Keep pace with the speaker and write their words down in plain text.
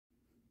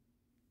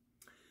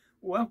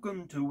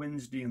Welcome to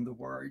Wednesday in the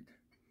Word.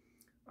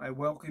 I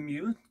welcome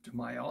you to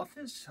my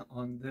office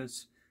on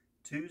this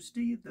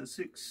Tuesday, the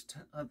 6th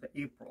of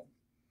April.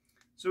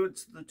 So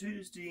it's the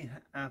Tuesday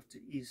after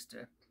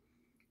Easter,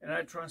 and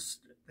I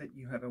trust that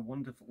you had a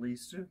wonderful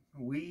Easter.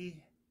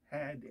 We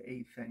had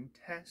a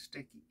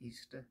fantastic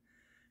Easter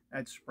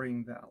at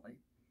Spring Valley.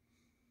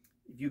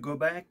 If you go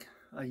back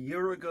a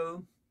year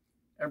ago,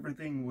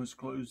 everything was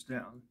closed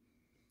down.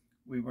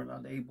 We were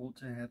not able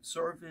to have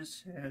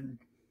service, and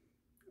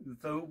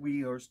though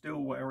we are still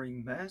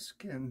wearing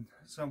masks and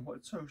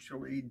somewhat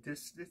socially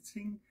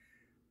distancing,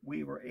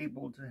 we were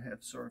able to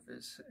have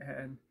service,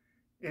 and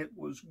it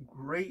was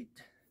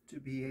great to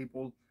be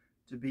able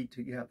to be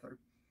together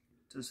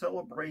to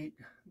celebrate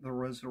the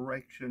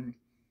resurrection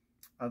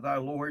of our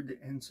Lord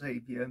and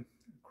Savior,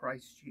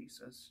 Christ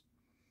Jesus.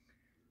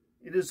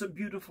 It is a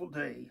beautiful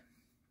day.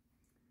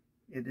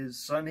 It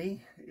is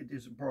sunny, it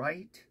is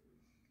bright,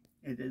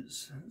 it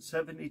is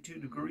 72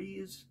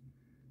 degrees.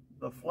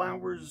 The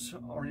flowers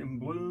are in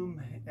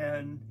bloom,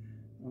 and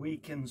we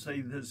can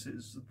say this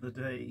is the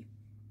day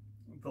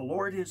the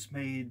Lord has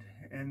made,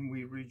 and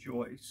we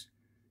rejoice,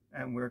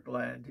 and we're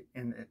glad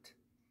in it.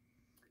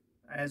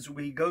 As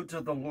we go to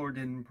the Lord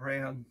in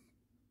prayer,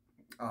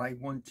 I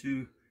want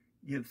to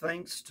give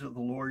thanks to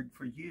the Lord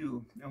for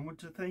you. I want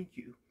to thank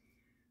you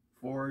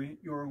for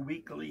your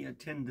weekly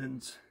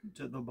attendance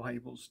to the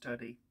Bible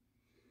study.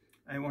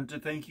 I want to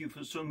thank you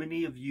for so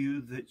many of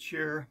you that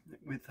share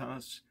with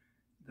us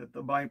that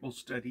the Bible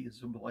study is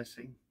a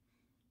blessing.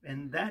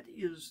 And that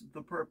is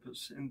the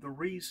purpose and the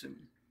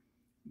reason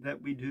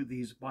that we do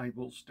these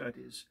Bible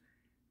studies,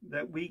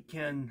 that we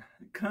can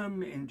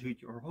come into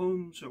your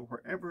homes or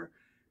wherever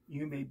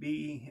you may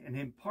be and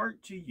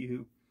impart to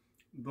you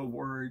the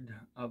Word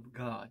of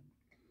God.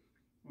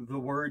 The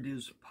Word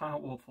is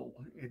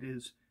powerful. It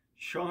is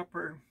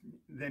sharper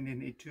than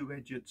any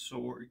two-edged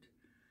sword.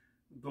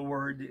 The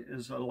Word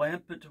is a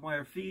lamp unto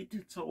our feet.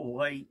 It's a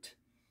light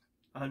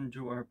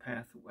unto our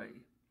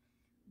pathway.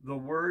 The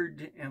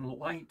Word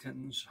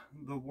enlightens.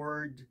 The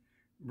Word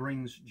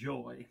brings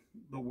joy.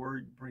 The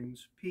Word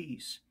brings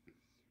peace.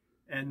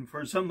 And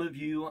for some of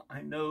you,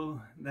 I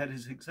know that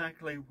is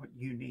exactly what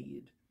you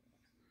need.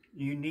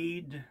 You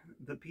need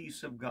the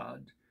peace of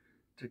God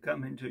to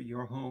come into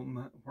your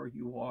home where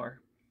you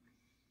are.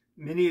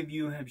 Many of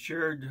you have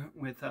shared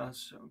with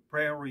us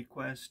prayer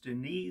requests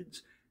and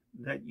needs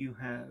that you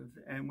have,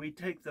 and we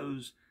take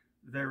those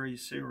very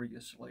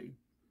seriously.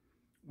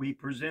 We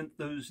present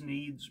those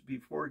needs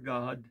before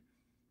God,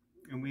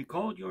 and we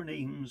call your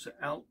names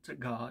out to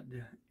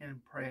God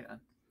in prayer.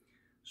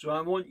 So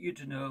I want you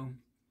to know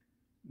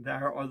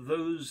there are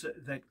those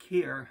that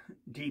care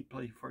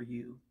deeply for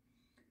you,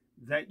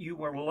 that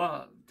you are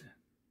loved,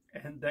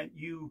 and that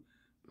you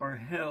are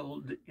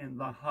held in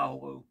the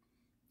hollow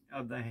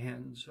of the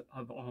hands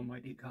of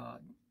Almighty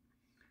God.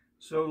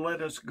 So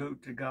let us go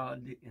to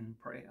God in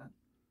prayer.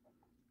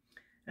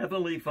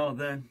 Heavenly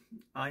Father,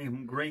 I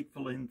am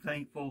grateful and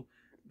thankful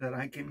that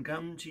I can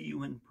come to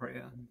you in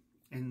prayer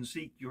and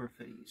seek your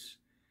face.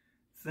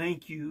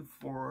 Thank you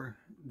for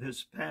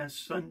this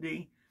past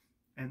Sunday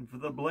and for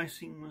the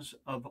blessings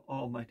of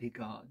Almighty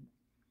God.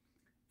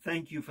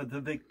 Thank you for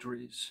the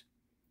victories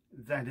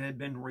that had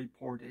been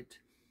reported.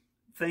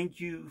 Thank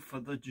you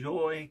for the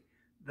joy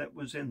that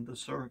was in the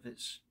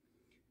service.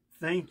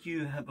 Thank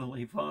you,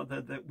 Heavenly Father,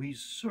 that we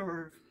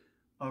serve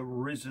a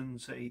risen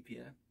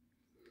Savior,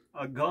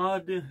 a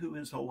God who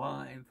is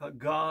alive, a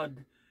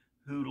God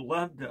who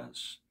loved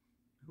us,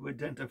 who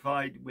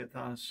identified with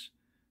us,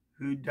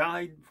 who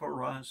died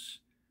for us,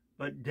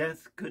 but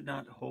death could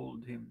not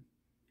hold him.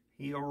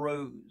 He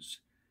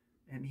arose,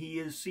 and he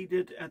is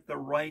seated at the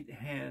right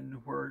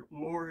hand where,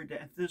 Lord,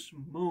 at this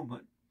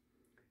moment,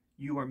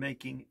 you are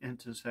making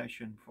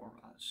intercession for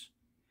us.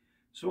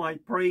 So I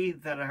pray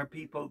that our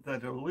people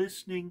that are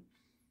listening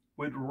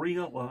would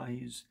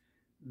realize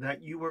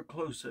that you are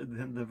closer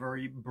than the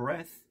very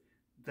breath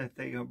that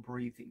they are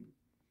breathing,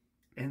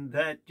 and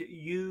that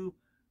you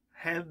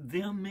have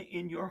them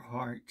in your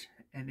heart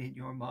and in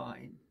your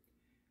mind,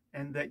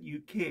 and that you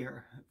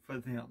care for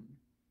them.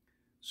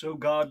 So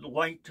God,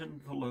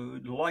 lighten the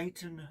load,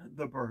 lighten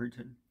the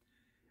burden,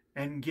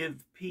 and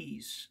give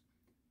peace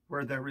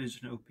where there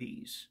is no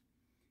peace,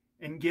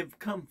 and give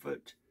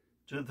comfort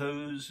to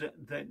those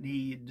that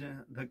need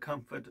the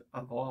comfort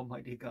of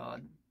Almighty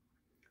God.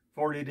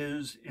 For it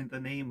is in the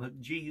name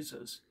of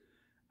Jesus,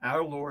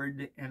 our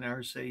Lord and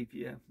our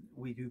Savior,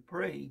 we do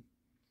pray,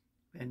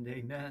 and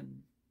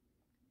amen.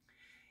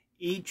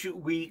 Each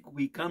week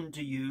we come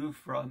to you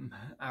from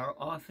our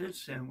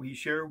office and we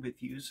share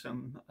with you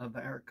some of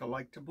our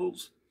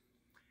collectibles.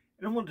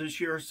 And I want to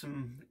share a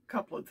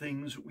couple of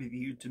things with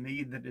you to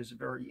me that is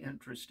very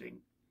interesting.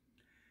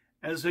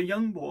 As a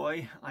young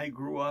boy, I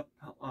grew up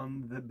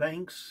on the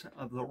banks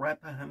of the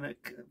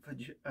Rappahannock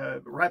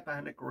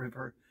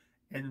River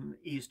in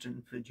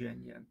eastern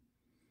Virginia,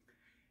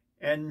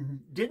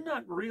 and did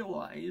not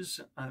realize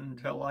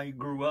until I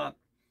grew up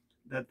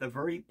that the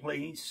very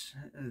place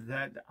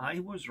that I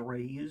was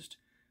raised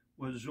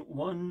was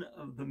one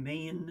of the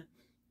main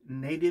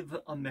Native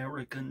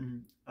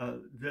American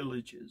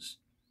villages.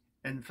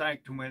 In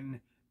fact,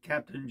 when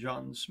Captain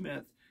John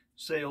Smith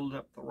sailed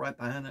up the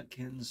Rappahannock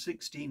in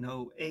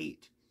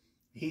 1608,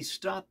 he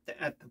stopped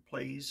at the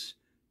place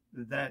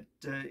that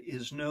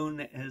is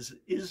known as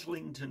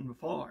Islington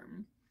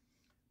Farm,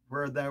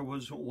 where there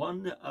was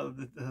one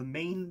of the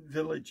main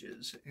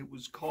villages. It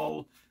was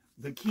called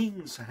the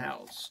King's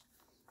House.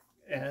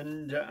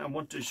 And I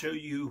want to show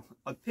you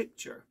a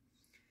picture.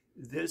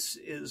 This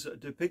is a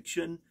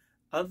depiction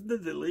of the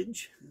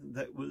village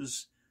that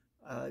was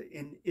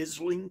in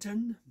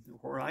Islington,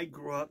 where I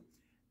grew up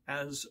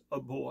as a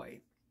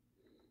boy.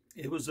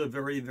 It was a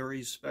very,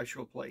 very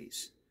special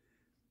place.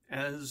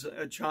 As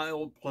a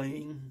child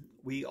playing,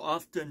 we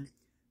often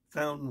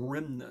found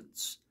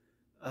remnants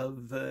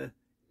of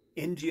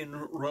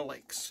Indian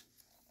relics.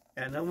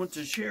 And I want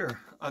to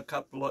share a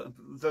couple of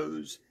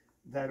those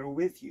that are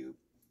with you,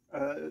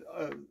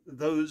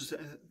 those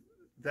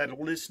that are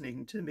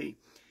listening to me.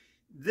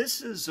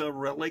 This is a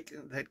relic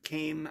that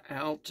came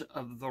out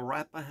of the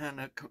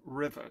Rappahannock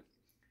River.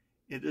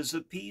 It is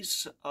a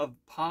piece of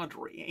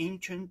pottery,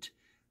 ancient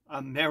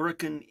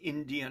American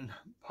Indian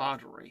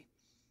pottery.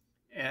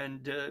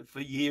 And for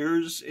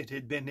years it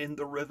had been in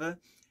the river,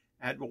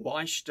 had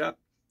washed up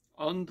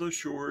on the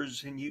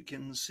shores, and you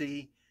can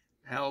see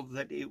how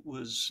that it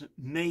was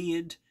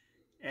made.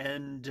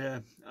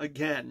 And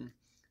again,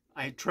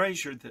 I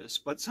treasure this,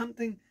 but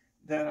something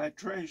that I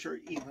treasure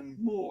even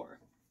more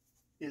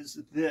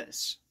is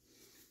this.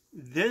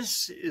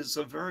 This is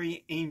a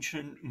very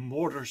ancient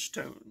mortar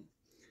stone,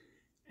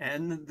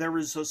 and there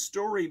is a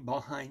story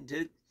behind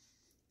it.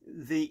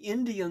 The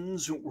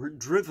Indians were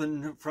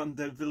driven from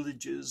their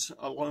villages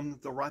along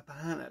the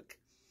Rappahannock,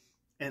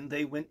 and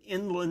they went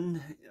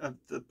inland of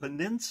the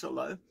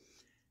peninsula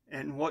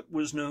and what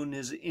was known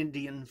as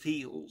Indian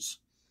Fields.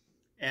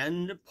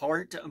 And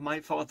part of my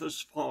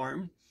father's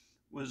farm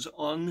was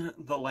on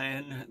the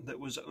land that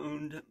was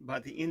owned by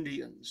the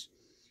Indians.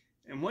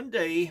 And one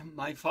day,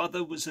 my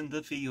father was in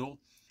the field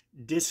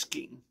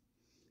disking,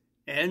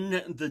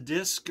 and the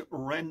disc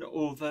ran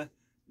over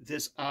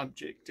this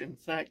object. In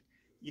fact,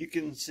 you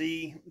can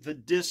see the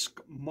disc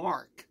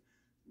mark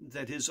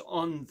that is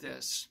on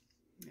this.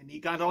 And he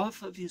got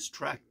off of his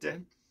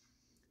tractor,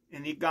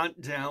 and he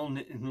got down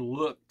and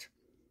looked.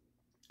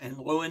 And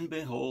lo and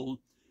behold,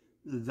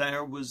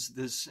 there was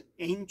this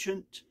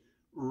ancient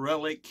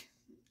relic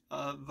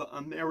of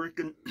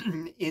American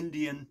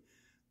Indian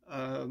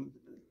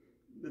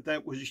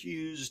that was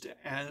used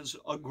as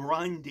a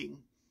grinding.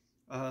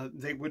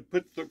 They would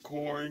put the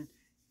corn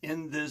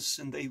in this,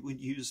 and they would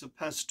use a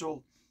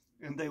pestle,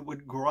 and they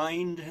would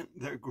grind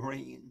their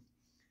grain.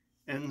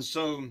 And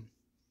so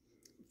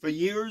for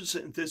years,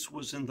 this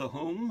was in the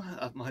home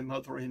of my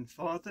mother and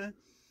father.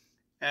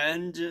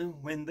 And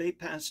when they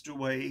passed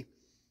away,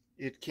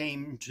 it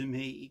came to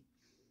me.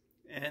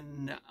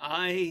 And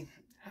I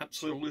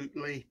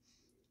absolutely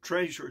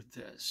treasured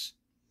this.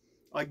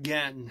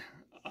 Again,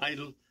 I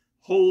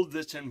hold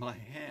this in my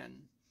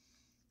hand.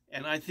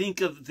 And I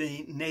think of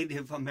the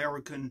Native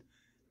American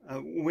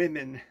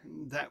women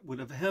that would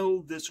have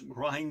held this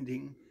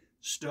grinding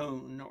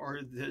stone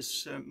or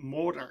this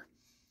mortar,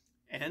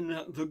 and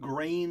the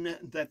grain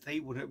that they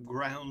would have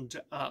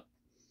ground up.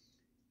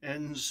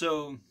 And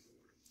so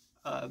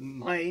on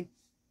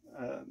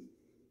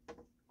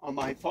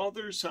my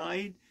father's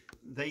side,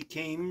 they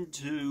came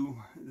to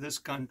this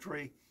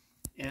country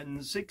in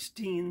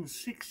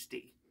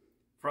 1660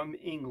 from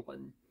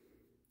England.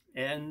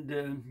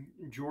 And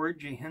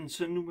George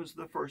Hinson was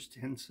the first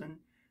Hinson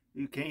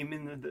who came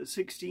in the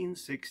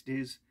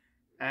 1660s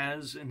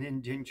as an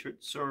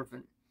indentured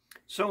servant.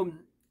 So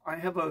I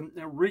have a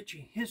rich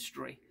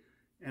history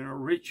and a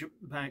rich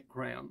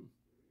background.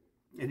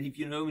 And if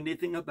you know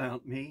anything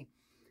about me,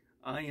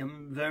 I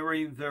am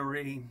very,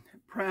 very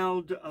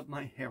proud of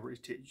my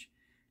heritage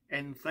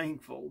and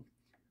thankful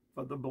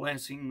for the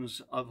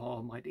blessings of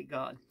Almighty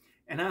God.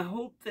 And I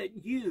hope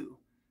that you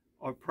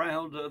are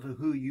proud of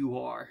who you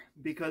are,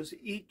 because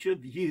each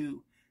of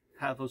you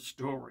have a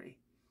story,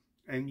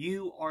 and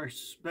you are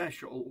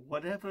special,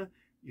 whatever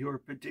your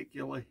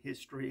particular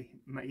history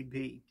may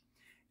be.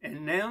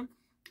 And now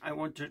I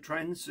want to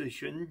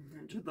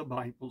transition to the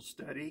Bible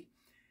study,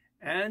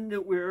 and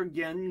we're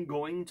again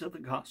going to the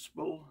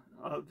Gospel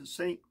of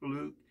St.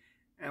 Luke,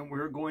 and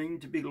we're going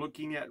to be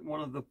looking at one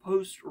of the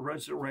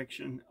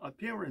post-resurrection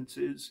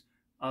appearances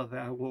of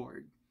our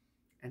Lord.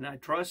 And I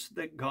trust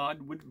that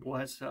God would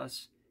bless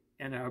us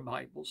in our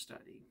Bible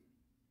study.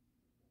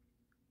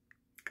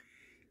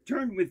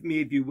 Turn with me,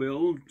 if you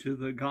will, to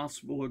the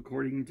Gospel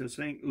according to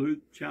St. Luke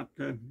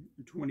chapter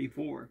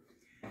 24.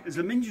 As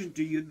I mentioned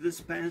to you,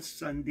 this past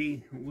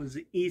Sunday was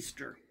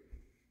Easter,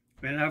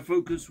 and our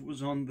focus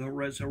was on the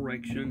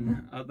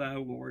resurrection of our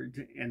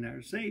Lord and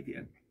our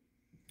Savior.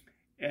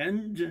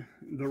 And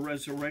the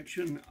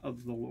resurrection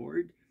of the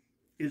Lord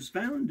is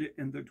found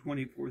in the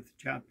 24th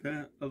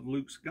chapter of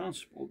Luke's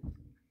Gospel.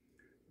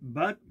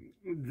 But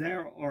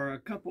there are a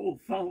couple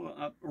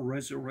follow-up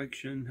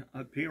resurrection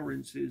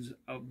appearances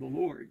of the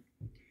Lord.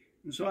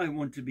 So I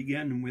want to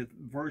begin with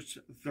verse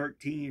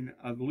 13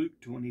 of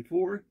Luke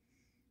 24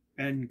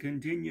 and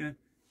continue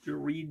to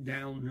read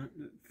down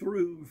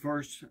through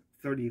verse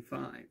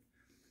 35.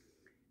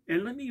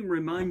 And let me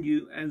remind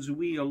you, as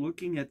we are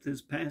looking at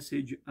this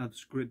passage of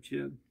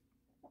Scripture,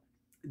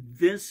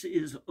 this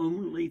is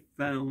only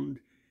found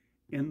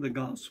in the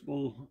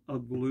Gospel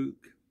of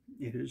Luke.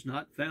 It is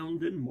not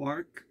found in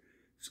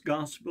Mark's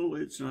Gospel.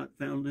 It's not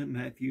found in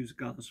Matthew's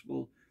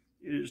Gospel.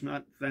 It is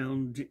not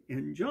found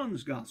in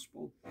John's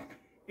Gospel.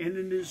 And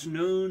it is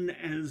known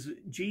as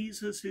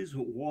Jesus'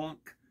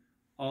 walk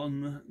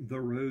on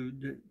the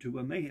road to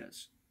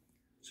Emmaus.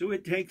 So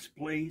it takes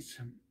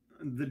place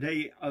the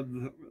day of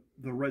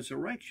the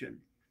resurrection.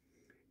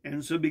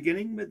 And so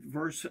beginning with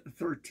verse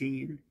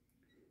 13,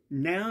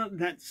 now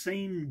that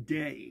same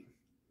day,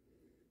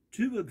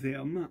 two of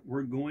them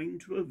were going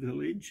to a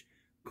village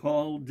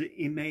called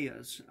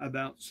Emmaus,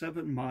 about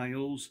 7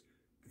 miles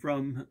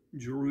from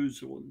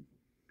Jerusalem.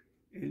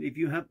 And if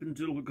you happen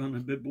to look on a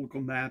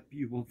biblical map,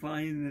 you will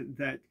find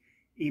that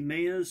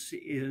Emmaus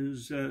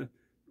is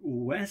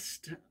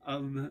west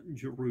of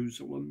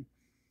Jerusalem,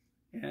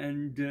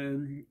 and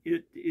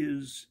it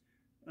is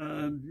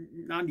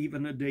not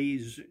even a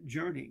day's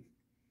journey.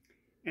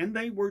 And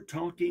they were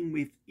talking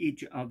with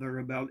each other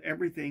about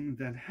everything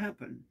that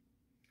happened.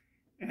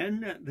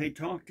 And they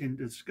talked and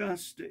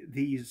discussed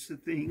these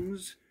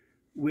things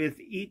with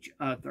each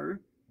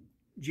other.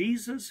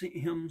 Jesus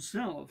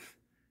himself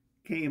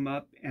came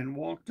up and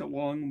walked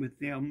along with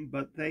them,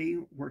 but they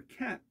were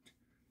kept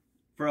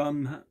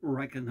from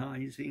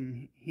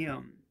recognizing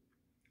him.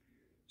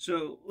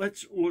 So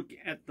let's look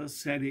at the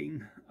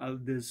setting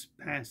of this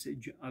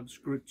passage of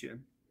Scripture.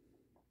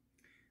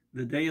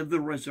 The day of the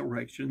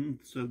resurrection,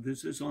 so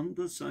this is on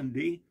the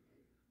Sunday.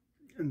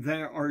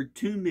 There are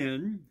two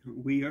men.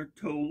 We are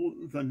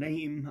told the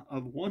name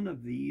of one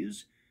of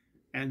these,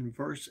 and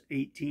verse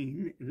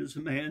 18, it is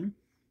a man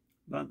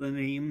by the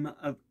name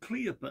of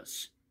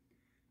Cleopas.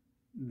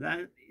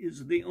 That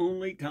is the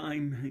only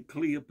time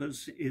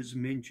Cleopas is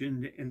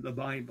mentioned in the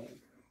Bible.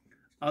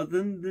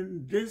 Other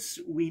than this,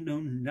 we know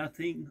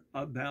nothing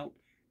about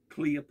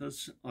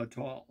Cleopas at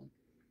all.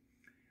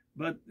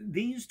 But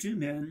these two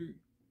men,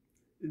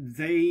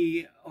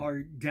 they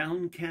are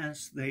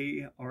downcast,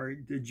 they are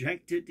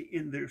dejected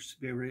in their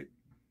spirit,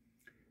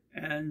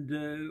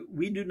 and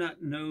we do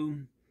not know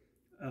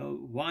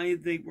why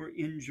they were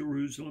in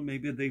Jerusalem.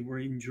 Maybe they were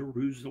in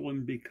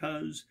Jerusalem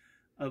because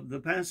of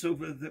the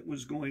Passover that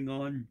was going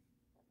on,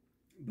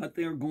 but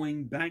they're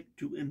going back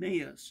to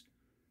Emmaus.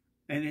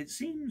 And it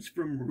seems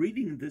from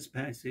reading this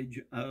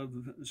passage of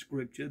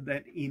Scripture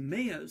that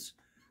Emmaus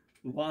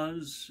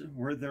was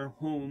where their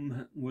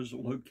home was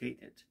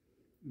located,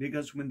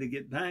 because when they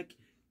get back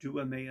to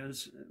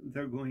Emmaus,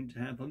 they're going to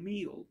have a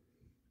meal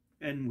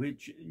in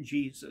which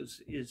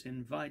Jesus is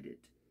invited.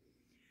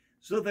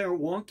 So they're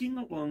walking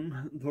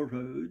along the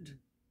road,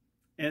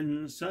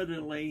 and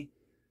suddenly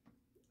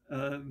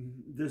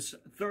this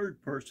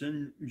third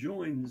person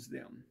joins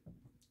them,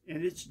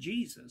 and it's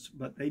Jesus,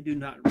 but they do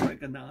not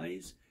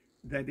recognize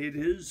that it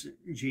is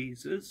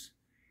Jesus.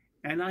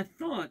 And I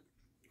thought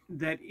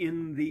that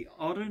in the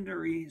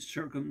ordinary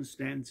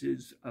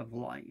circumstances of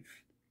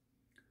life,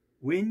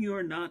 when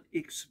you're not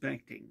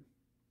expecting,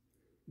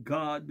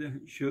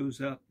 God shows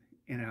up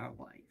in our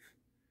life.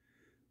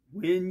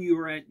 When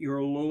you're at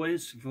your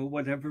lowest for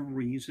whatever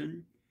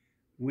reason,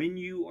 when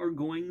you are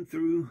going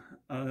through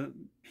a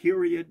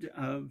period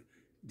of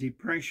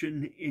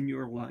depression in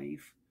your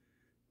life,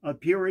 a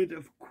period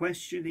of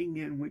questioning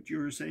in which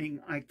you're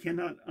saying, I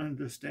cannot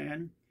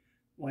understand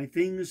why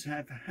things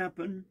have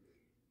happened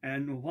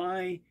and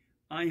why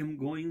I am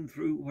going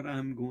through what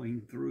I'm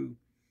going through.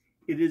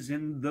 It is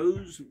in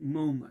those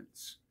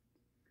moments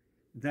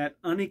that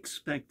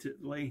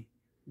unexpectedly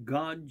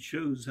God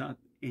shows up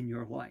in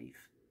your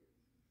life,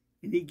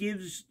 and he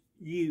gives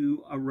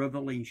you a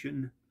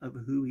revelation of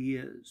who he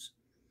is.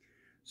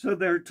 So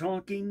they're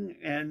talking,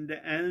 and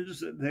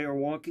as they're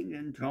walking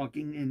and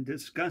talking and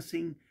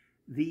discussing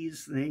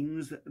these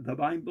things, the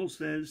Bible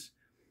says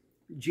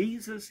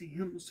Jesus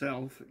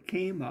himself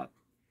came up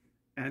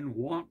and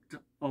walked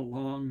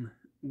along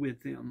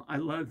with them. I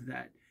love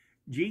that.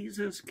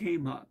 Jesus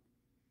came up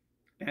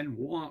and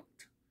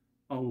walked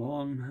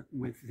along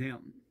with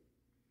them.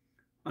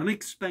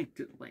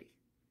 Unexpectedly,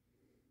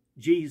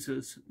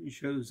 Jesus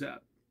shows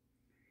up.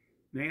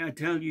 May I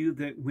tell you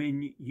that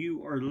when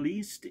you are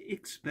least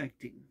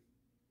expecting,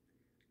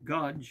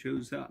 God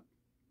shows up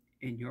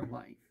in your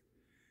life.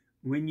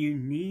 When you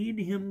need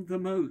him the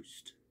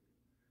most,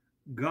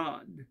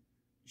 God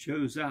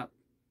shows up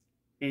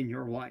in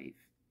your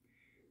life.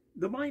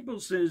 The Bible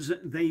says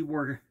they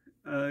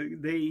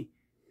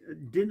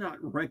did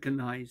not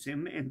recognize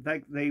him. In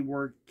fact, they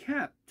were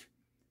kept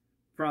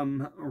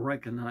from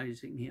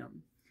recognizing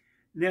him.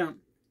 Now,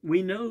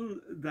 we know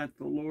that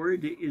the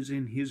Lord is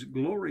in his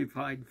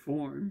glorified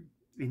form,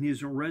 in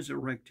his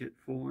resurrected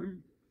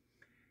form,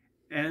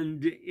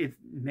 and if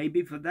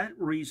maybe for that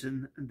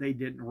reason they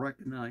didn't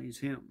recognize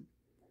him,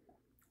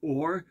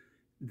 or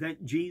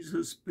that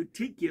Jesus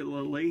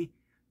particularly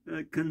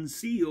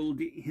concealed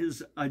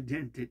his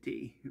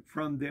identity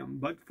from them,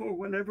 but for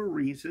whatever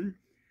reason,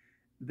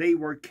 they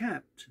were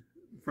kept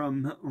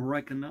from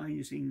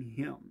recognizing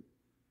him.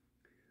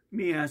 Let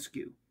me ask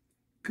you,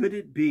 could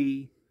it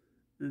be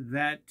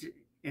that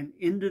in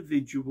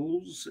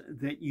individuals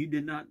that you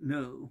did not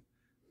know,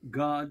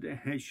 God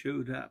has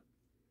showed up?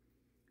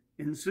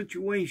 In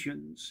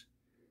situations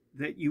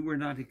that you were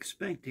not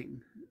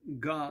expecting,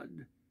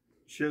 God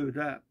showed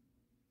up.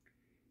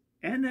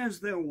 And as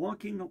they're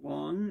walking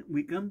along,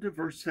 we come to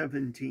verse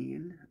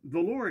 17. The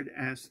Lord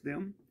asked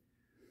them,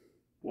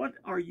 "What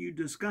are you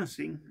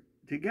discussing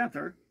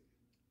together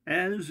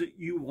as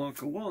you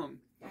walk along?"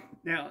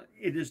 Now,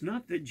 it is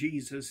not that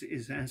Jesus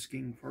is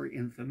asking for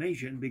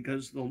information,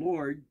 because the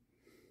Lord,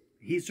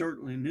 he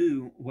certainly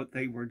knew what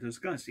they were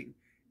discussing.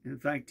 In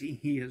fact,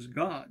 he is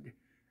God.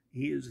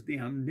 He is the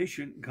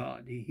omniscient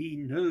God. He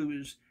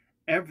knows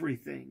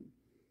everything.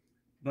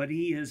 But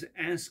he is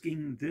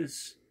asking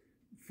this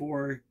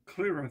for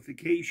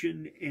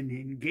clarification and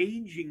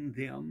engaging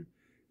them,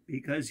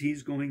 because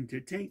he's going to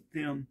take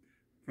them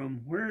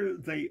from where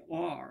they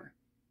are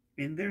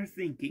in their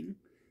thinking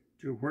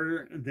to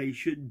where they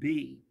should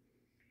be.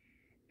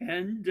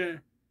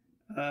 And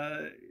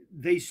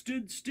they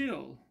stood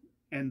still,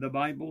 and the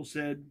Bible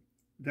said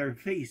their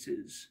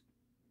faces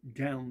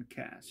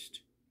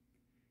downcast.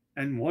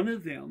 And one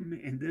of them,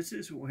 and this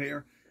is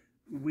where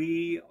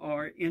we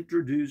are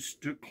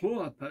introduced to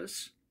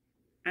Cleopas,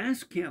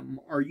 asked him,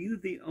 "Are you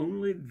the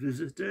only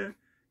visitor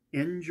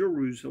in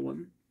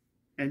Jerusalem,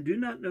 and do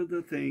not know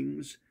the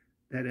things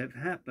that have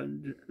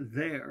happened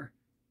there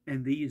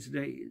in these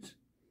days?"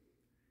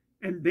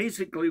 And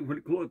basically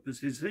what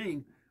Cleopas is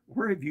saying,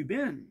 where have you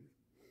been?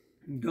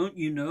 Don't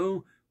you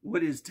know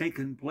what has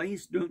taken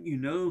place? Don't you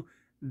know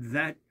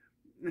that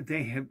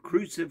they have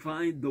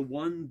crucified the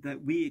one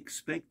that we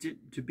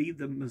expected to be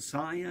the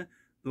Messiah,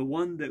 the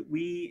one that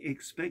we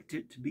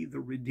expected to be the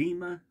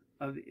Redeemer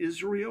of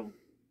Israel?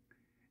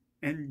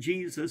 And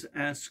Jesus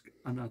asked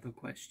another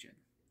question.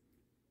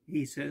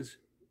 He says,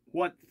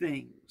 "What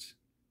things?"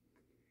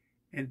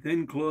 And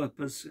then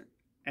Cleopas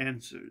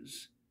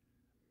answers,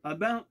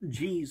 "About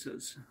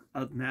Jesus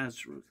of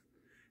Nazareth."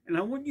 And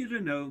I want you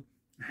to know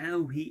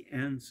how he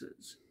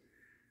answers.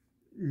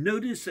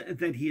 Notice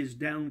that he is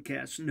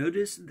downcast.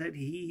 Notice that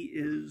he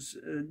is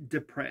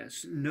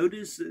depressed.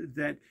 Notice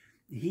that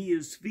he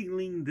is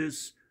feeling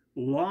this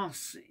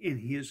loss in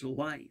his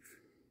life.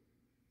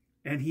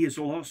 And he has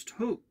lost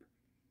hope.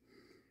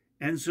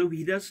 And so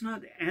he does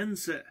not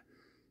answer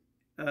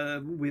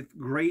with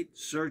great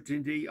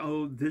certainty,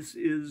 "Oh, this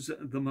is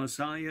the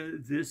Messiah.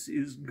 This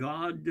is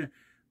God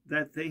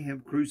that they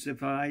have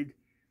crucified."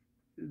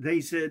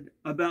 They said,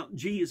 "About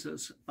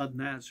Jesus of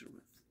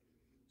Nazareth."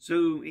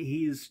 So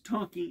he's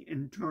talking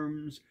in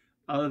terms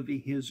of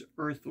his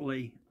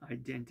earthly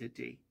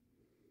identity.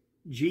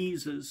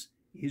 Jesus,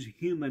 his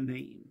human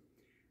name.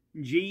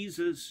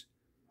 Jesus,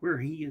 where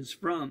he is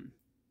from,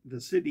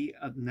 the city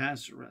of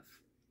Nazareth.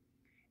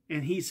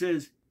 And he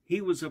says he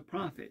was a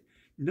prophet.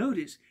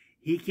 Notice,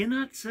 he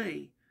cannot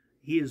say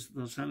he is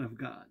the Son of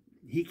God.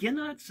 He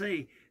cannot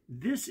say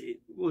this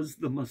was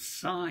the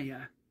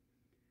Messiah.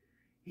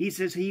 He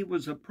says he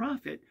was a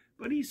prophet,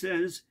 but he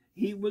says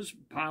he was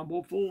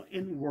powerful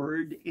in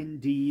word and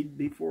deed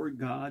before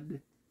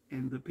God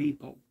and the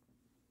people.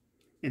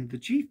 And the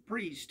chief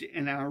priest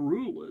and our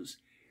rulers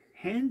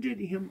handed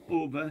him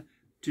over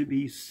to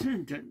be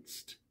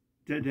sentenced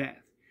to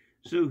death.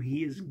 So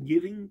he is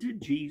giving to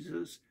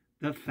Jesus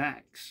the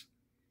facts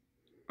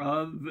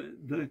of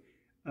the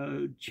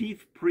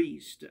chief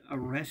priest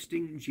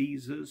arresting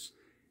Jesus.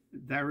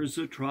 There is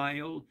a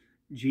trial.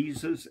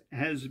 Jesus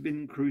has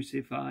been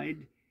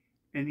crucified.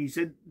 And he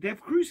said, they've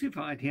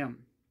crucified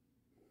him.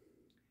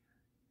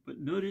 But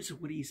notice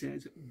what he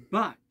says.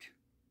 But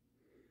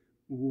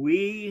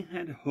we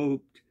had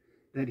hoped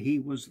that he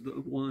was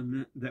the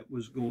one that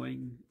was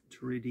going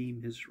to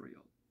redeem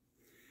Israel.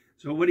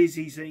 So what is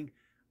he saying?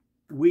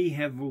 We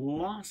have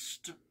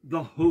lost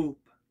the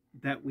hope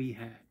that we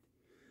had.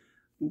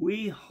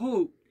 We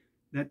hoped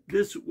that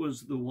this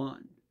was the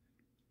one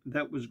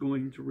that was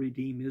going to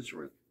redeem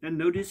Israel. And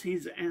notice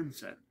his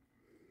answer.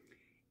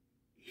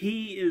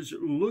 He is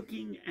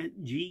looking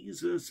at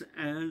Jesus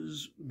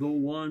as the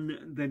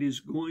one that is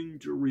going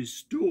to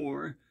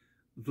restore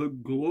the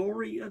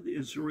glory of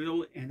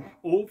Israel and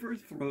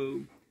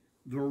overthrow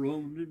the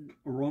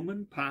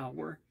Roman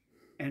power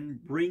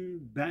and bring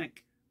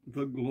back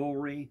the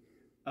glory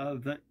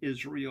of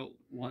Israel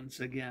once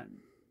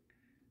again.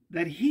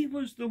 That he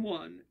was the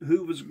one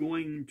who was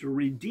going to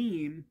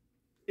redeem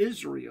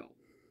Israel.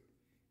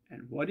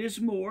 And what is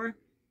more,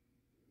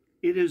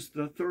 it is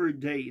the third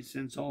day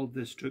since all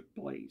this took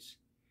place.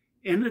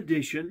 In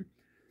addition,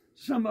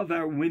 some of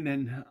our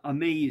women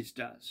amazed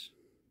us.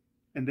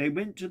 And they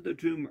went to the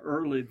tomb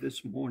early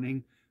this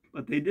morning,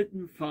 but they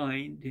didn't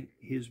find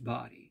his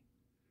body.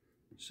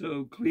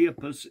 So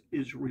Cleopas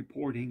is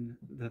reporting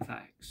the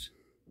facts.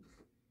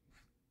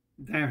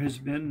 There has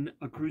been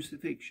a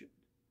crucifixion.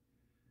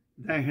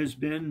 There has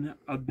been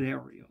a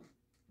burial.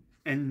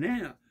 And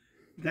now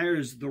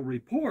there's the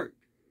report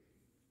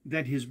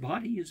that his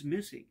body is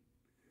missing.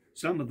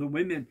 Some of the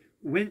women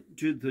went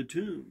to the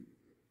tomb.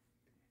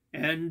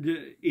 And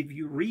if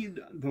you read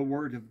the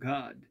Word of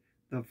God,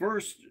 the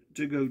first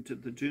to go to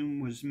the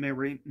tomb was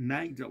Mary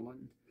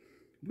Magdalene,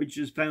 which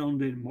is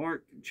found in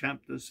Mark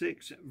chapter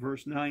 6,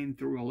 verse 9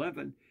 through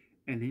 11,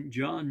 and in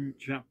John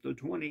chapter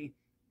 20,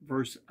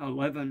 verse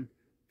 11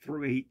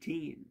 through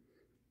 18.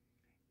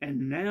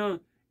 And now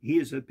he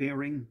is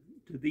appearing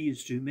to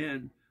these two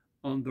men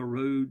on the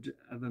road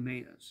of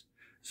Emmaus.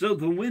 So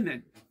the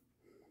women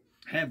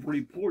have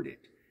reported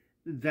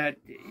that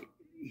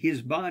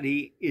his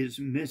body is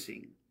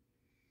missing.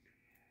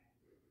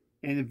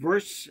 And in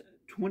verse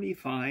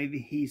 25,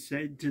 he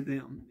said to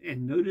them,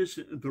 and notice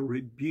the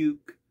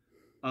rebuke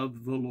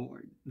of the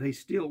Lord. They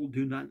still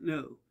do not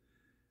know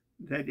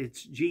that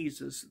it's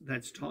Jesus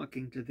that's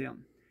talking to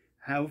them.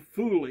 How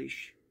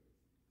foolish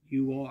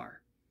you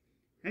are.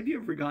 Have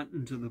you ever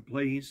gotten to the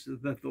place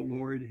that the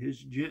Lord has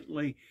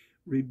gently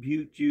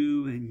rebuked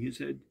you and you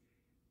said,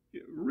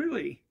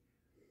 really,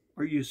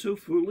 are you so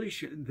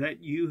foolish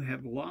that you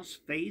have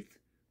lost faith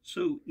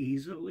so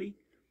easily?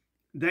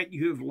 That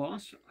you have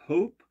lost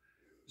hope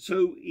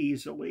so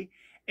easily?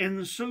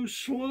 And so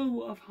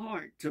slow of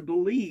heart to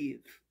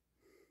believe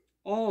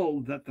all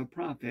that the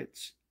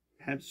prophets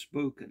have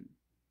spoken?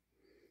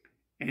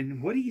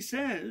 And what he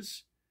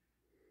says,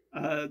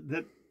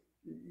 that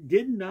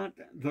did not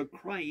the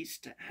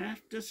Christ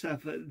have to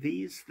suffer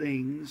these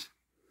things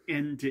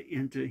and to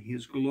enter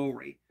his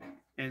glory?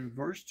 And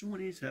verse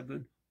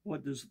 27,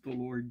 what does the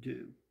Lord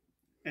do?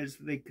 As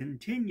they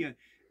continue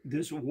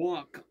this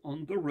walk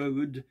on the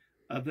road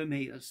of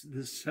Emmaus,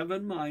 the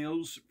 7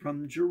 miles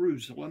from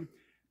Jerusalem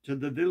to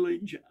the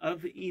village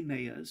of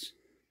Emmaus,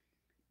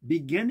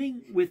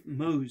 beginning with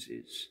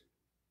Moses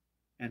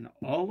and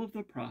all of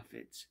the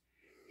prophets,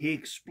 he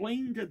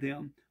explained to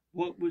them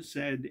what was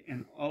said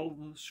in all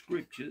the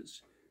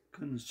scriptures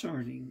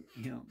concerning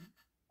him.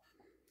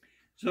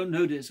 So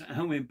notice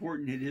how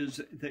important it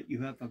is that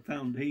you have a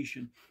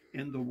foundation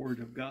in the Word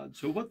of God.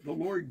 So what the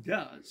Lord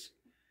does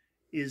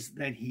is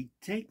that he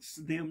takes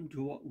them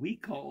to what we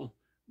call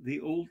the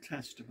Old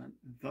Testament,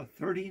 the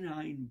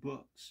 39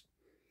 books,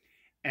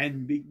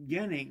 and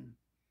beginning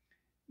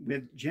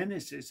with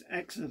Genesis,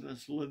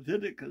 Exodus,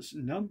 Leviticus,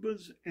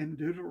 Numbers, and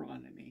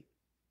Deuteronomy,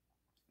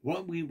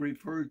 what we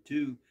refer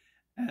to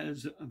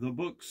as the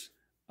books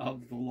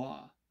of the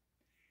law,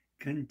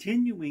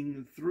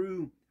 continuing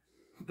through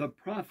the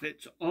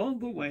prophets all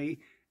the way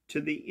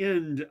to the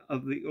end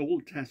of the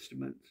Old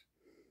Testament.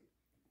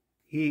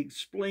 He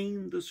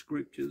explained the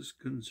scriptures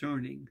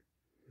concerning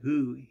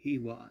who he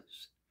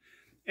was.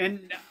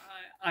 And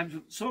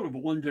I've sort of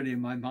wondered in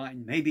my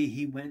mind, maybe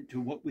he went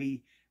to what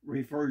we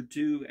referred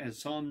to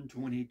as Psalm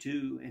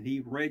 22, and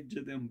he read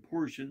to them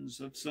portions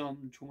of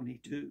Psalm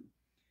 22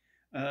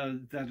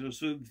 that are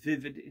so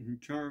vivid in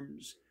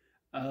terms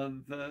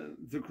of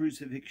the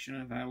crucifixion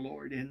of our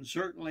Lord. And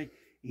certainly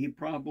he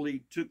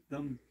probably took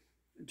them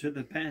to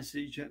the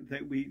passage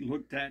that we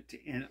looked at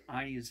in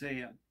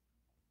Isaiah,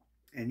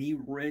 and he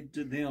read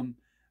to them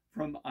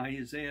from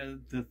Isaiah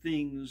the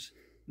things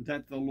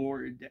that the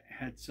Lord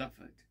had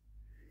suffered.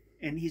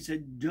 And he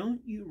said,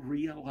 don't you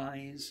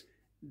realize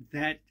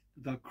that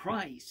the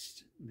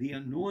Christ, the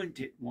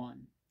anointed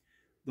one,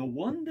 the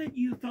one that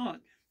you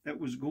thought that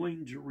was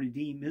going to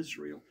redeem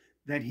Israel,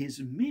 that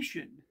his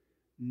mission,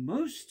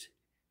 most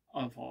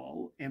of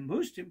all and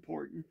most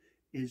important,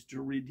 is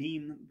to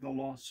redeem the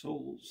lost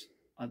souls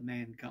of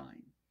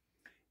mankind.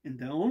 And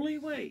the only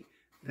way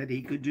that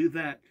he could do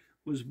that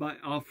was by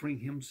offering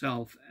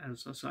himself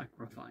as a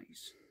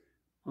sacrifice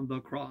on the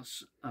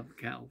cross of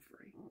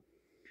Calvary.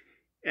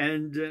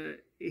 And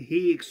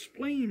he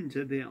explained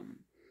to them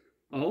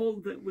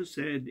all that was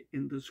said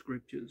in the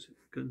scriptures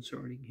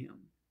concerning him.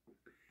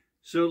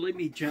 So let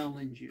me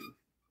challenge you.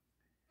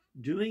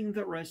 During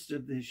the rest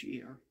of this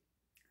year,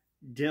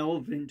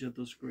 delve into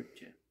the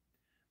scripture,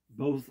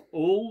 both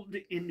Old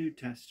and New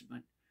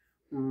Testament.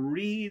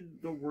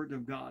 Read the Word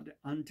of God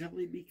until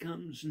it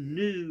becomes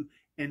new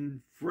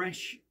and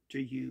fresh to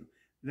you,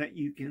 that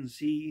you can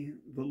see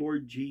the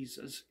Lord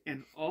Jesus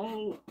and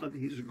all of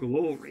his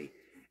glory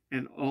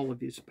and all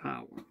of his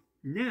power.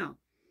 Now,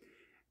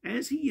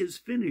 as he is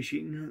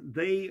finishing,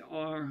 they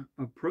are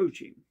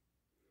approaching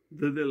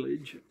the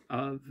village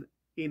of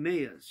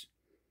Emmaus.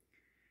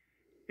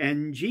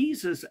 And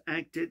Jesus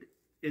acted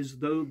as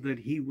though that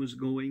he was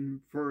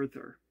going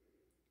further.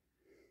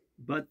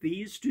 But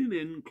these two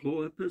men,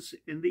 Clopas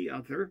and the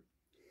other,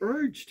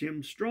 urged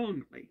him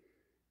strongly.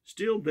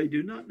 Still, they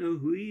do not know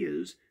who he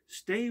is.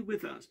 Stay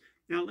with us.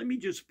 Now, let me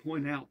just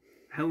point out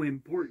how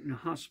important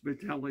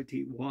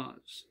hospitality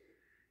was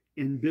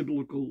in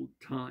biblical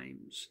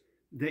times,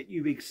 that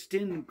you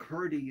extend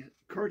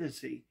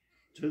courtesy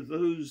to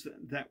those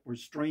that were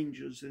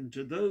strangers and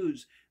to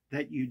those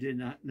that you did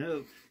not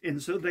know.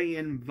 And so they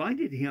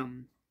invited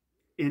him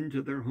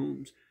into their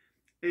homes,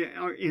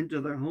 or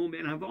into their home.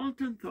 And I've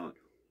often thought,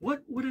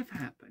 what would have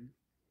happened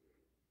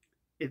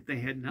if they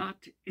had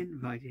not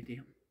invited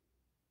him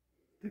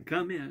to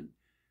come in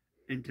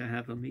and to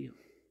have a meal?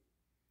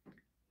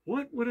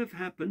 What would have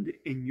happened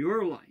in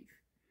your life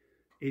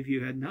if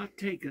you had not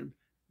taken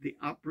the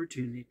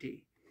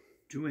opportunity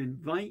to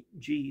invite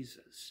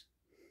Jesus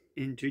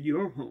into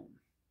your home,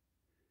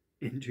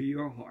 into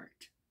your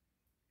heart,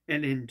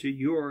 and into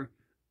your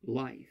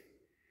life?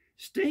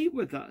 Stay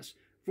with us,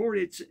 for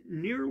it's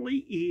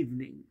nearly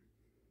evening.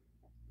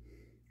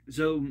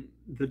 So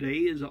the day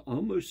is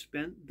almost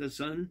spent. The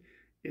sun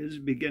is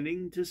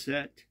beginning to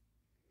set.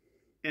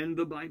 And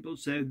the Bible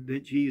said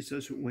that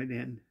Jesus went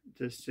in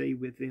to stay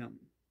with them.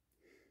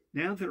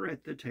 Now they're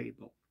at the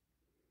table,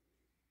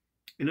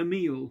 and a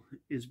meal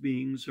is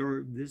being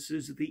served. This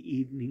is the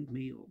evening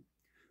meal,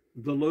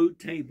 the low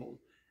table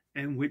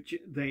in which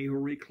they are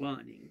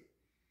reclining.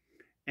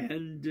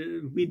 And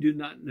we do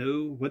not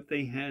know what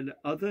they had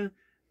other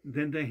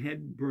than they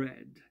had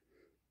bread.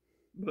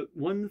 But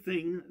one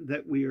thing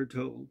that we are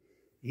told,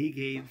 he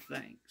gave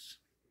thanks.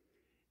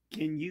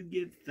 Can you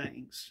give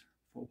thanks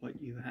for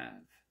what you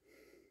have?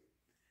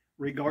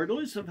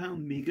 Regardless of how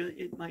meager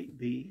it might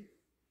be.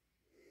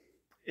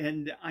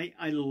 And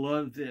I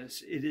love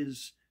this. It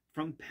is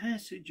from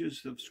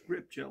passages of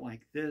Scripture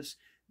like this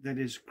that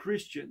as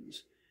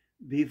Christians,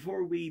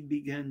 before we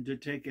begin to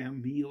take our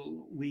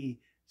meal, we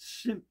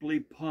simply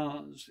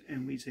pause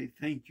and we say,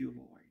 thank you,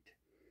 Lord.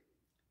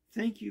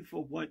 Thank you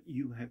for what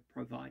you have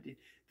provided.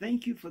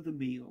 Thank you for the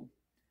meal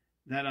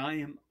that I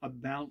am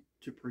about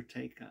to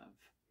partake of.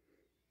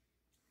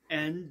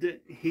 And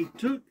he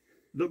took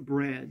the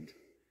bread,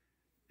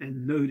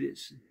 and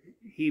notice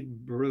he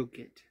broke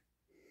it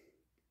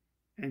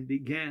and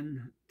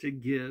began to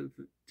give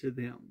to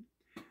them.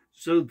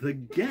 So the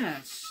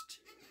guest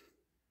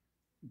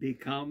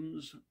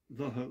becomes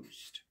the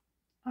host.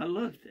 I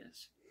love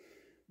this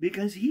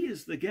because he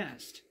is the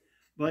guest,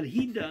 but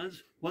he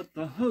does what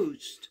the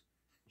host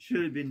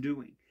should have been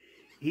doing.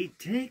 He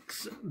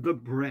takes the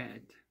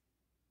bread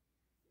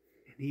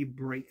and he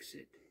breaks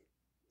it.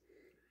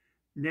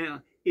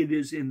 Now, it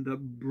is in the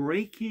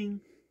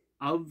breaking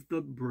of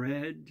the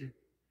bread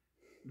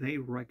they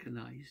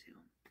recognize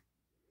him.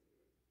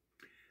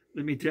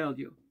 Let me tell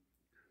you,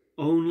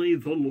 only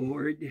the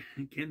Lord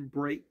can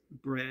break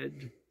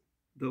bread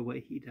the way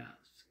he does.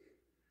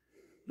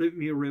 Let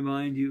me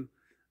remind you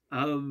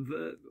of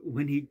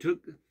when he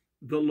took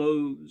the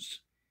loaves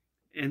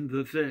and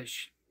the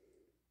fish,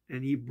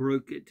 and he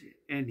broke it,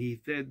 and he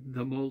fed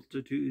the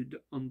multitude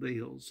on the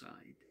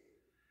hillside.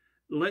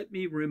 Let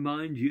me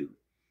remind you,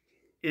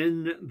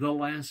 in the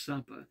Last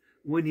Supper,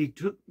 when he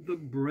took the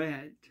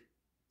bread,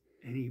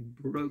 and he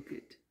broke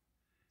it,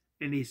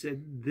 and he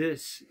said,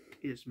 this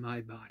is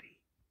my body.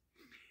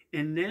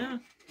 And now,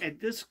 at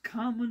this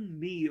common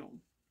meal,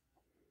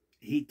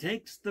 he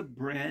takes the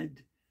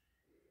bread,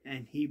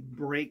 and he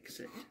breaks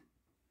it.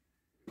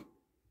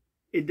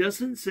 It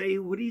doesn't say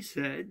what he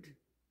said.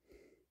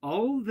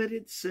 All that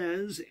it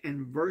says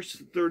in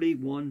verse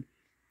 31,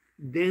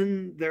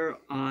 then their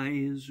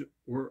eyes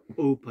were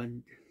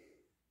opened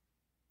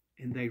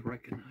and they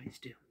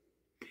recognized him.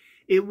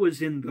 It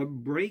was in the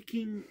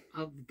breaking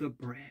of the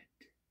bread.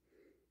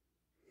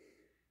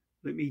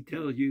 Let me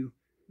tell you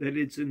that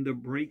it's in the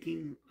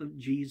breaking of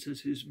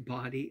Jesus'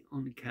 body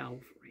on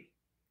Calvary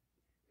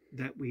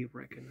that we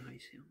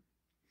recognize him.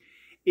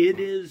 It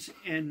is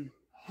in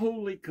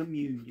Holy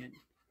Communion.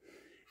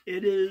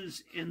 It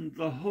is in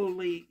the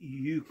Holy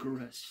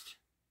Eucharist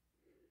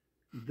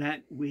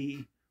that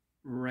we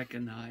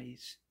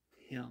recognize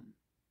him.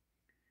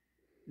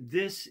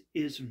 This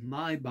is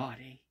my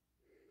body,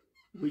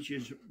 which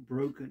is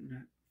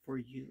broken for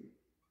you.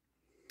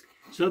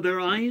 So their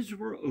eyes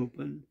were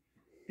open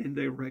and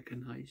they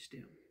recognized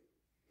him.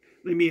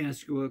 Let me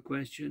ask you a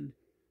question.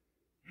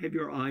 Have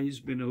your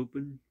eyes been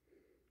opened?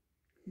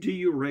 Do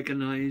you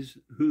recognize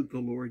who the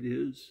Lord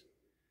is?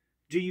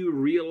 Do you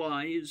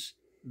realize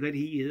that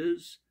he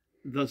is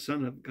the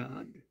Son of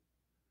God?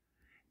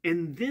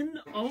 And then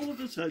all of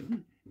a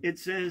sudden it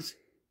says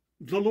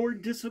the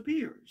Lord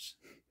disappears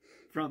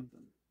from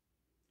them.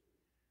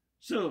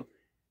 So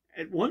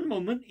at one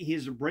moment he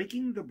is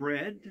breaking the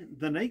bread,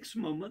 the next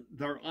moment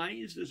their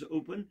eyes is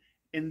open,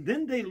 and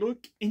then they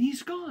look and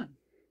he's gone.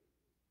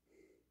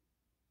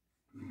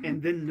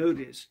 And then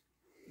notice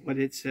what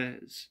it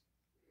says.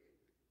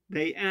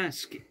 They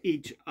ask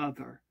each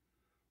other,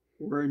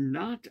 were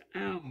not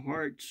our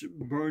hearts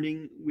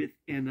burning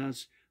within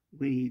us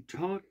when he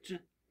talked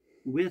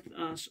with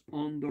us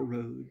on the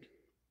road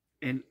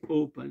and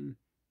opened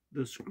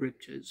the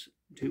scriptures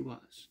to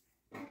us?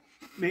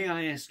 May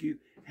I ask you,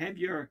 has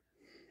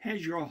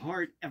your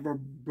heart ever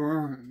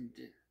burned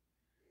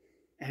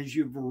as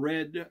you've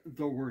read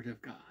the Word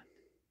of God?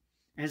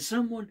 As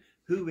someone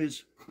who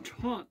is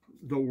taught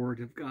the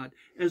Word of God,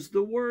 as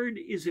the Word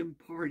is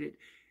imparted,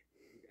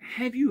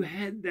 have you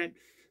had that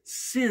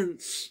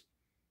sense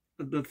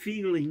of the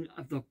feeling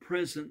of the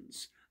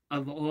presence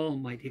of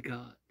Almighty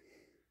God?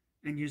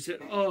 And you said,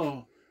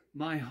 oh,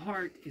 my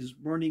heart is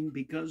burning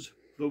because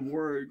the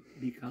Word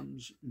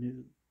becomes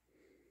new.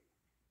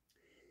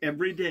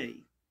 Every day,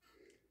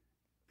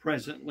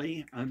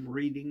 presently, I'm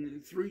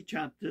reading 3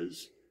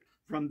 chapters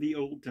from the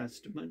Old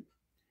Testament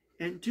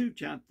and 2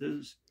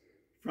 chapters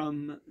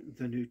from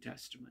the New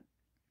Testament.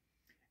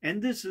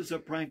 And this is a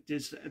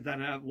practice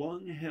that I've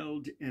long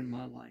held in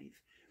my life.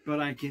 But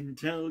I can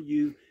tell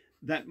you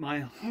that my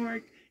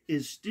heart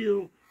is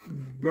still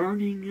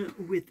burning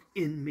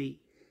within me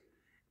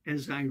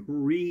as I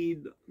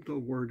read the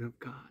Word of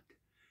God,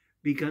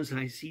 because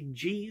I see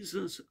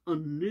Jesus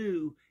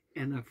anew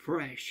and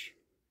afresh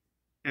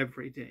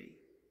every day.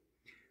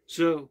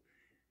 So,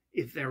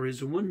 if there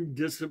is one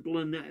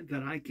discipline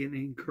that I can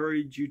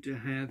encourage you to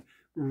have,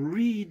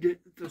 read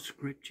the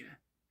Scripture.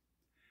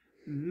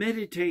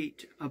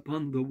 Meditate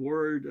upon the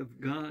Word of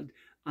God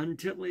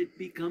until it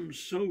becomes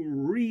so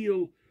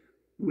real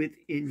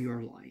within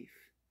your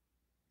life.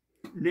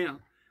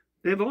 Now,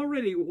 they've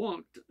already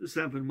walked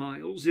 7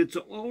 miles. It's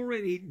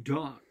already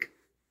dark.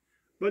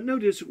 But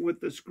notice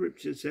what the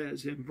Scripture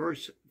says in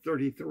verse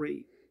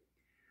 33.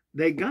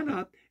 They got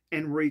up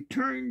and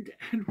returned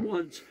at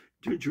once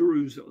to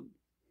Jerusalem.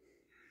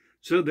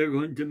 So they're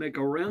going to make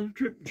a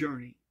round-trip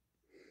journey.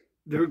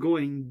 They're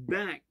going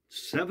back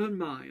 7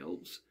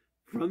 miles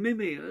from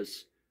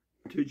Emmaus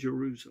to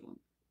Jerusalem.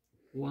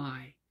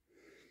 Why?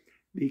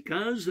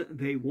 Because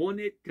they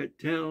wanted to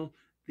tell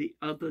the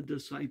other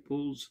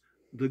disciples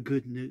the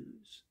good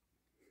news.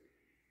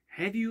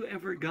 Have you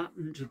ever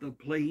gotten to the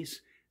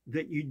place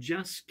that you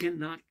just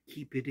cannot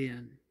keep it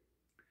in?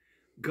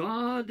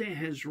 God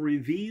has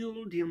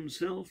revealed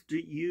himself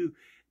to you,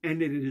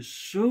 and it is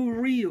so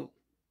real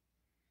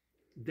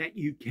that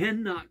you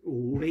cannot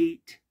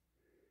wait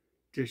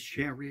to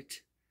share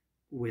it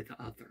with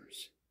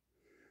others.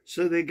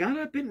 So they got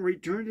up and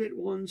returned at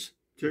once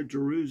to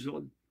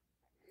Jerusalem.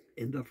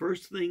 And the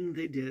first thing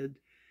they did,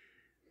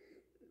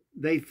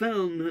 they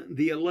found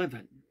the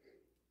 11,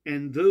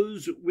 and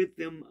those with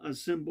them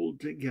assembled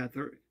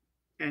together,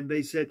 and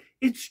they said,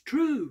 "It's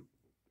true.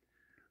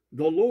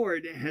 The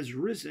Lord has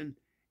risen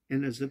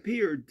and has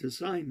appeared to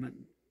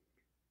Simon."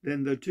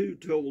 Then the two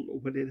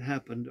told what had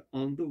happened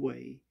on the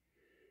way.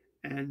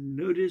 And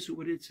notice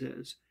what it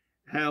says,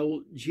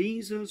 how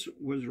Jesus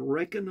was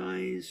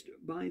recognized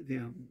by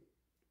them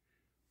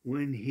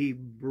when he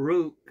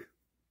broke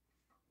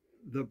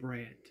the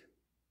bread.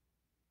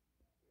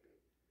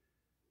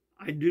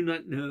 I do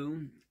not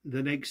know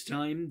the next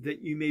time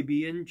that you may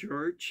be in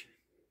church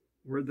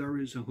where there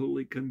is a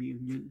Holy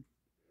Communion,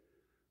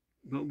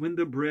 but when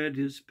the bread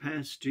is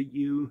passed to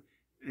you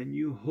and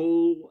you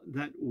hold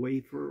that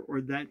wafer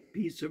or that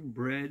piece of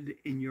bread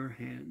in your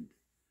hand,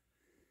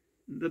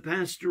 the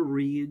pastor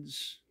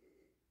reads,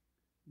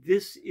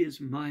 "This is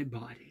my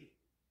body,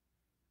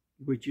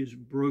 which is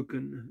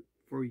broken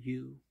for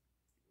you."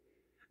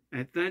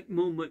 At that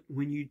moment,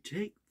 when you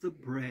take the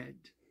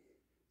bread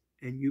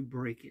and you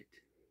break it,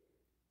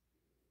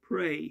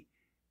 pray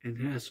and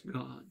ask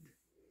God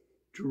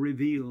to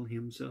reveal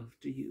himself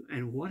to you.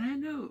 And what I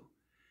know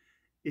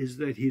is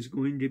that he's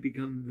going to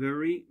become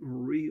very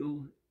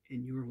real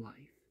in your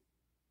life,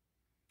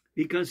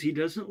 because he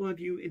doesn't love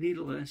you any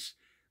less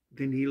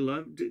than he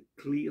loved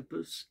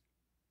Cleopas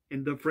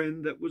and the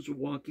friend that was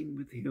walking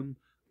with him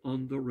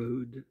on the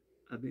road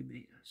of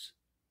Emmaus.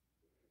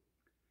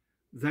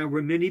 There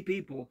were many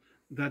people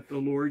that the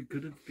Lord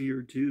could have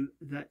appeared to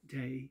that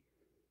day,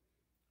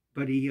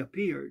 but he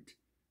appeared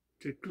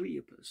to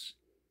Cleopas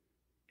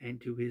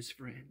and to his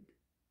friend.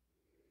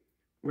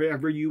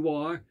 Wherever you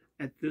are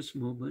at this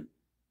moment,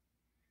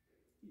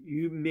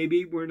 you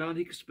maybe were not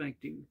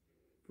expecting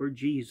for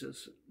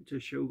Jesus to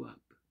show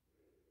up.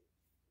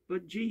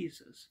 But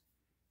Jesus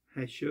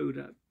has showed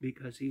up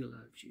because he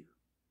loves you.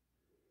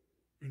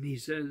 And he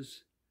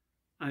says,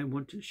 "I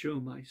want to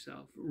show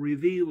myself,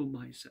 reveal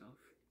myself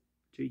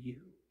to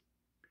you."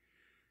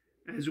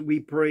 As we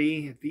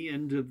pray at the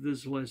end of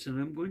this lesson,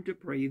 I'm going to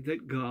pray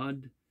that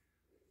God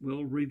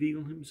will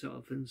reveal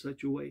himself in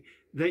such a way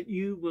that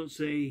you will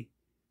say,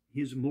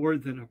 "He's more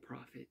than a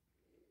prophet.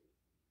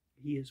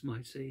 He is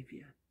my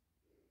Savior,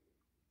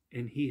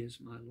 and he is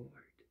my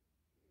Lord."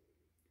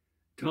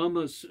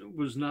 Thomas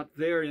was not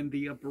there in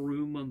the upper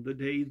room on the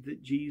day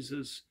that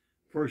Jesus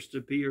first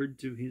appeared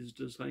to his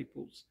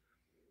disciples,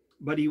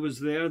 but he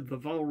was there the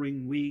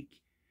following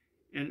week.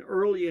 And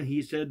earlier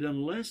he said,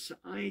 "Unless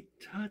I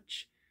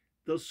touch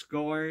the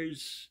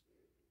scars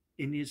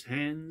in his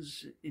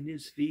hands, in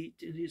his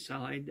feet, in his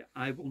side,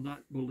 I will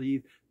not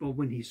believe." But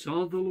when he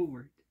saw the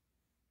Lord,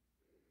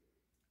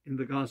 in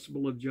the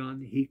Gospel of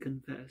John, he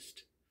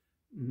confessed,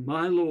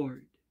 "My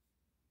Lord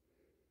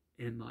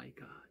and my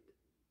God."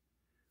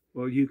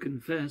 Well, you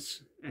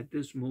confess at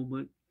this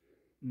moment,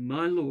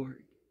 "My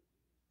Lord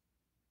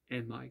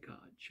and my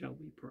God." Shall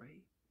we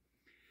pray?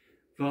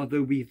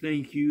 Father, we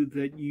thank you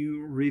that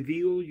you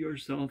reveal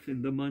yourself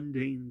in the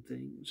mundane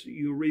things.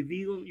 You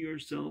reveal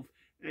yourself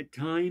at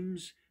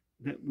times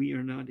that we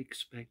are not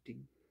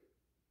expecting.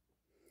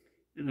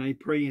 And I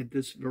pray at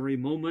this very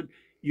moment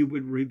you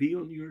would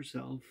reveal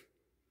yourself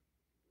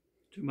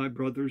to my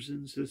brothers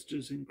and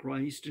sisters in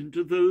Christ and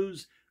to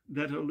those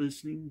that are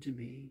listening to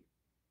me.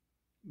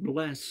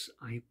 Bless,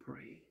 I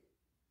pray.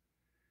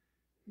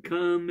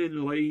 Come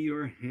and lay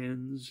your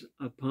hands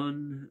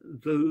upon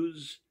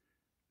those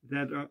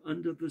that are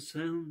under the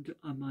sound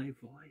of my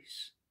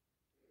voice.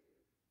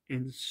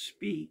 and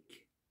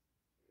speak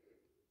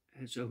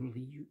as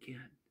only you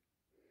can.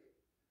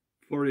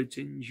 For it's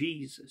in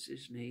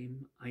Jesus'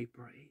 name I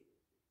pray.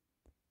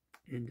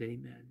 And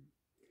amen.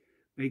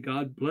 May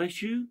God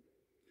bless you,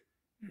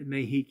 and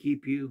may he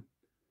keep you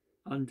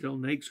until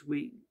next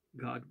week,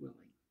 God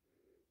willing.